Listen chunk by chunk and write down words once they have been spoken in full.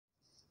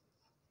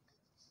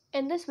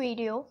In this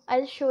video,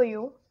 I'll show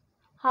you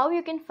how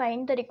you can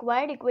find the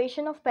required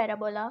equation of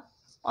parabola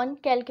on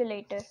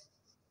calculator.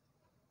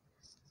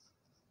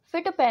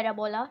 Fit a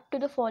parabola to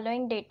the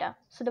following data.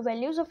 So the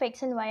values of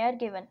x and y are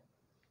given.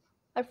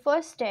 Our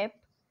first step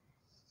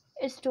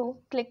is to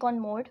click on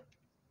mode,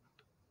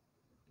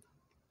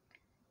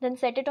 then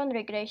set it on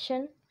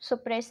regression, so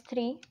press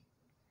 3.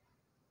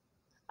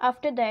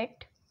 After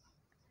that,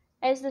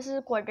 as this is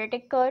a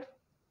quadratic curve,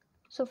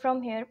 so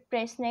from here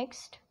press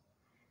next,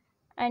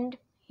 and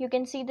you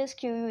can see this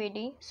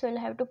QUAD, so you'll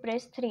have to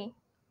press 3.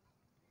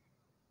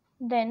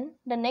 Then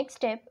the next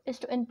step is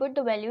to input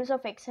the values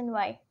of x and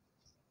y.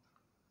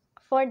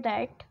 For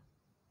that,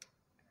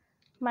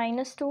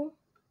 -2,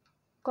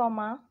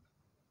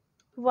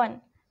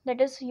 1,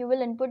 that is, you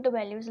will input the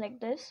values like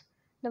this,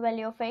 the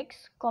value of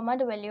x,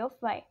 the value of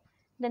y.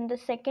 Then the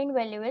second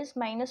value is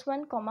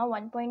 -1,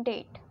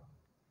 1.8.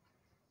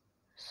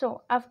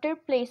 So after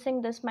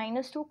placing this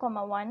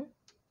 -2, 1,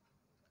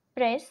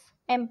 press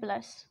M+,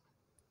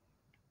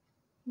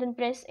 then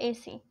press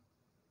AC.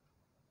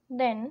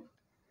 Then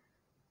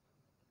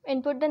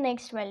input the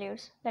next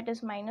values, that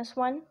is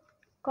 -1,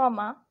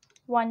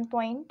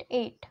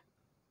 1.8.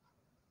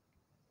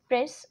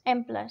 Press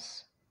M+.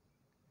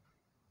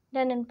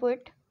 Then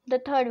input the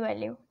third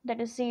value, that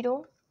is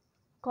 0,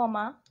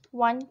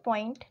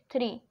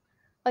 1.3.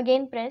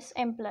 Again press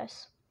M+.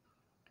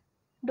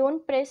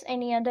 Don't press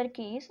any other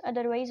keys,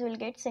 otherwise you will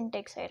get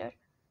syntax error.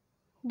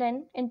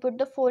 Then input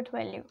the fourth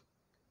value,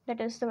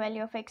 that is the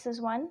value of x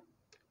is 1,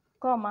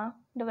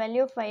 the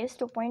value of y is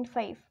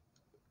 2.5.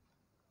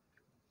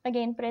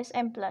 Again press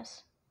M+.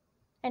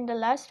 And the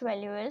last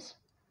value is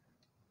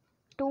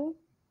 2,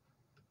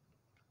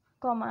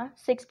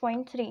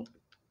 6.3.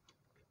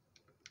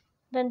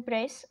 Then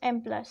press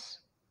M+.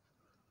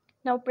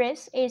 Now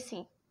press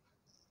AC.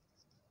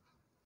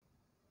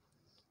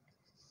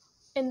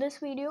 In this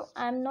video,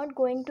 I am not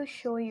going to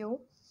show you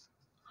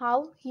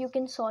how you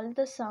can solve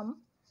the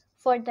sum.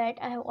 For that,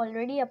 I have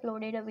already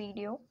uploaded a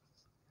video,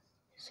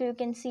 so you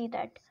can see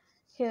that.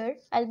 Here,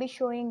 I'll be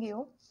showing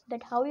you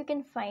that how you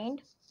can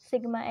find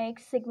sigma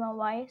x, sigma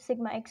y,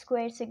 sigma x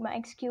squared, sigma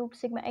x cubed,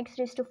 sigma x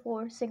raised to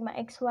 4, sigma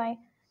xy,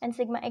 and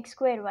sigma x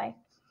square y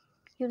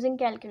using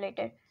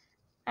calculator.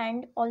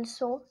 And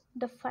also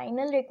the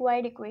final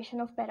required equation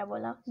of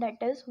parabola,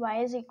 that is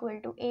y is equal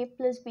to a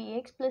plus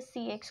bx plus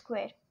cx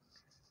square.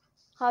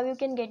 How you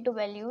can get the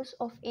values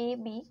of a,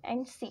 b,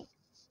 and c.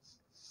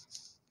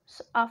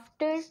 So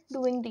after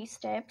doing these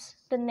steps,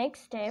 the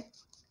next step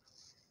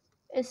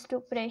is to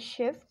press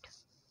shift,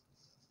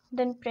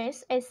 then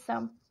press S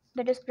sum,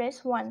 that is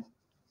press 1.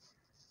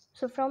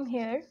 So from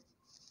here,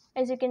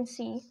 as you can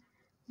see,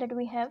 that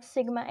we have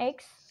sigma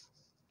x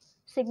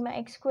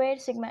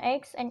squared, sigma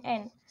x, and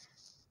n.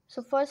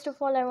 So first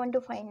of all, I want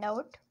to find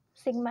out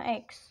sigma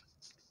x.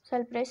 So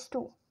I'll press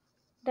 2.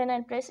 Then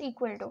I'll press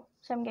equal to.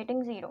 So I'm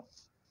getting 0.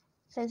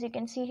 So as you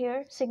can see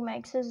here, sigma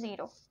x is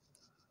 0.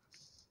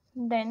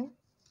 Then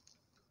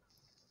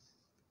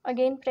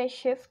again press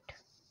shift,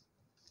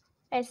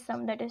 S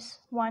sum, that is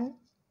 1.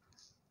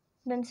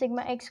 Then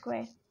sigma x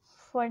square.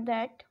 For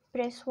that,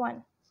 press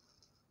 1.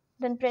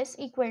 Then press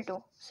equal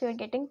to. So you're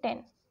getting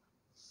 10.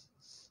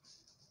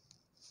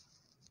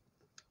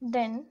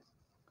 Then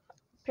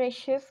press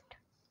shift,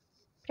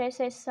 press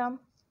S sum.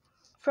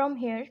 From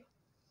here,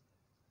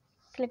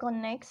 click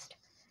on next,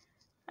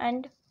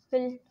 and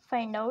we'll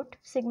find out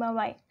sigma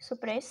y. So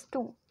press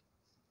 2.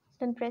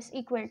 Then press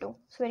equal to.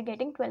 So we're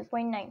getting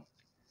 12.9.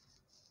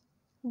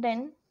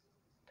 Then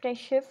press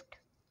shift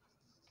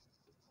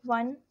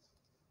 1.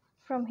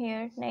 From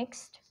here,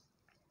 next,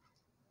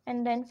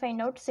 and then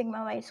find out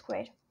sigma y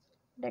square,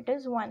 that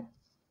is 1.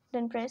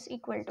 Then press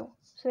equal to.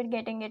 So we're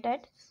getting it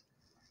at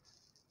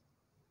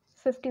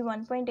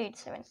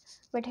 51.87.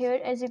 But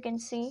here, as you can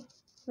see,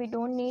 we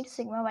don't need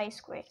sigma y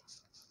square.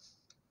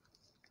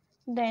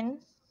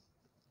 Then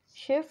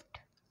shift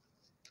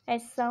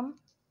S sum.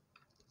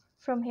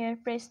 From here,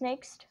 press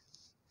next,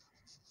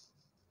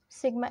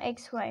 sigma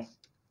xy.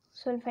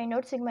 So we'll find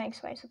out sigma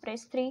xy. So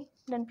press 3,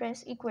 then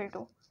press equal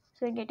to.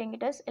 So we're getting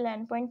it as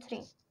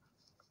 11.3.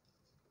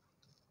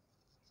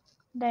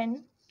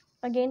 Then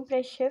again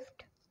press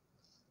shift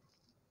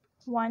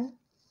 1.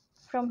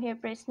 From here,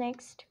 press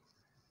next.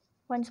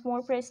 Once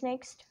more press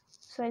next.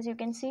 So as you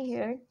can see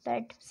here,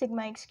 that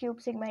sigma x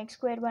cubed, sigma x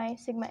square y,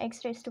 sigma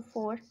x raised to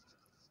 4,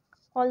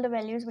 all the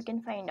values we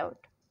can find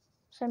out.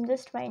 So I'm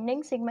just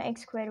finding sigma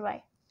x square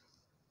y.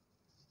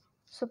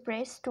 So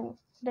press 2,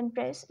 then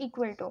press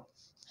equal to.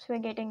 So we're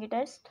getting it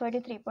as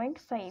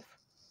 33.5.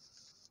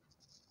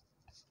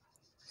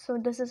 So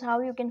this is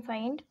how you can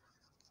find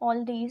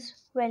all these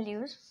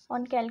values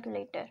on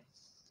calculator.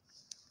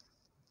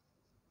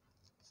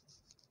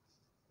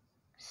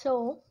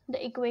 So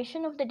the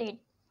equation of the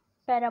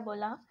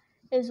parabola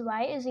is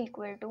y is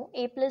equal to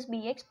a plus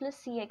bx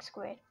plus cx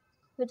square,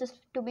 which is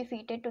to be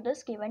fitted to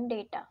this given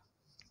data.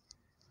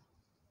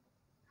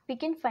 We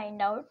can find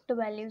out the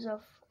values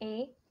of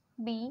a,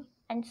 b,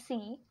 and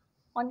c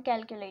on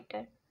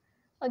calculator.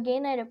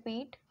 Again I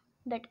repeat,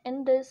 that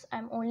in this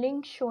I'm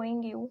only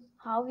showing you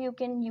how you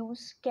can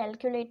use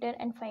calculator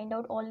and find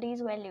out all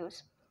these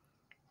values.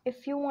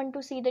 If you want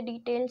to see the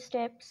detailed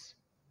steps,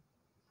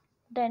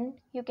 then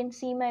you can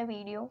see my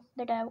video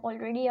that I have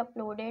already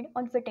uploaded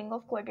on fitting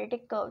of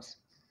quadratic curves.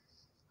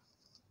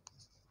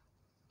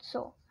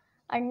 So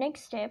our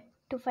next step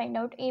to find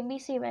out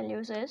ABC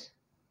values is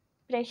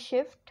press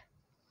shift,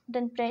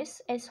 then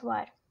press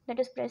SY, that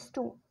is press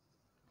 2.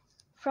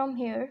 From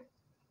here,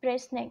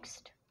 press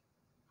next.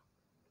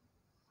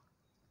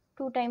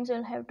 2 times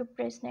you'll have to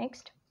press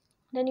next.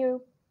 Then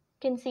you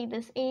can see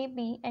this A,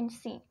 B and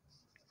C.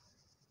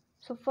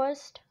 So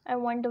first I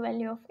want the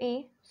value of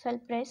A, so I'll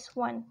press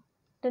 1,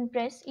 then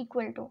press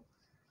equal to.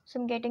 So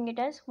I'm getting it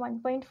as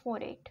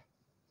 1.48.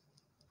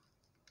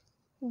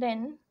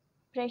 Then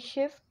press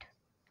shift,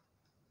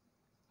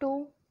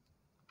 2,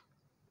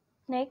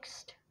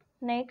 next,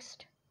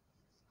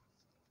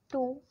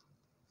 2,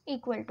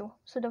 equal to.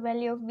 So the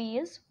value of B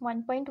is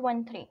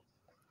 1.13.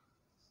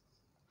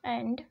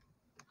 And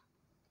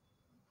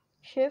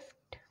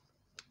shift,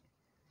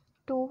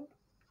 2,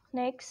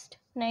 next,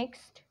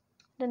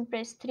 then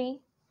press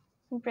 3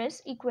 and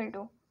press equal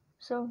to.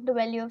 So the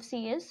value of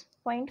C is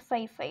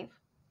 0.55.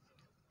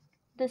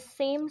 The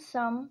same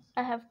sum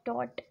I have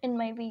taught in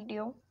my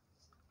video,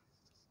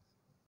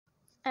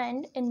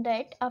 and in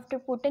that after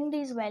putting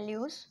these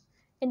values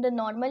in the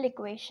normal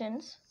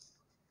equations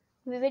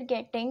we were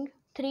getting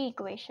 3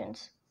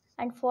 equations,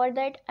 and for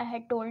that I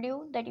had told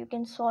you that you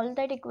can solve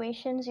that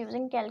equations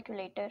using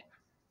calculator.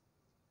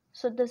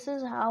 So this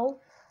is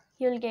how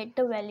you'll get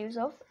the values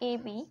of A,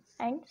 B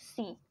and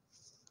C.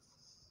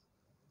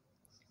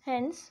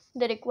 Hence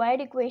the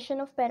required equation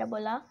of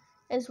parabola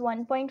is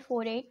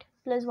 1.48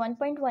 plus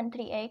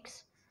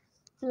 1.13x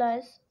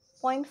plus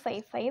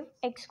 0.55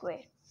 x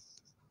square.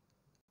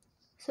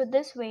 So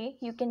this way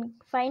you can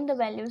find the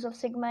values of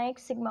sigma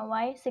x, sigma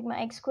y, sigma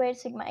x squared,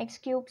 sigma x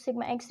cubed,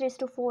 sigma x raised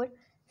to 4,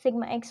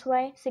 sigma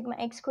xy, sigma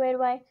x square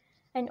y,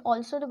 and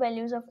also the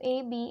values of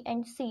A, B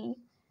and C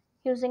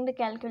using the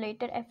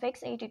calculator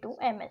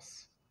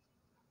fx82MS.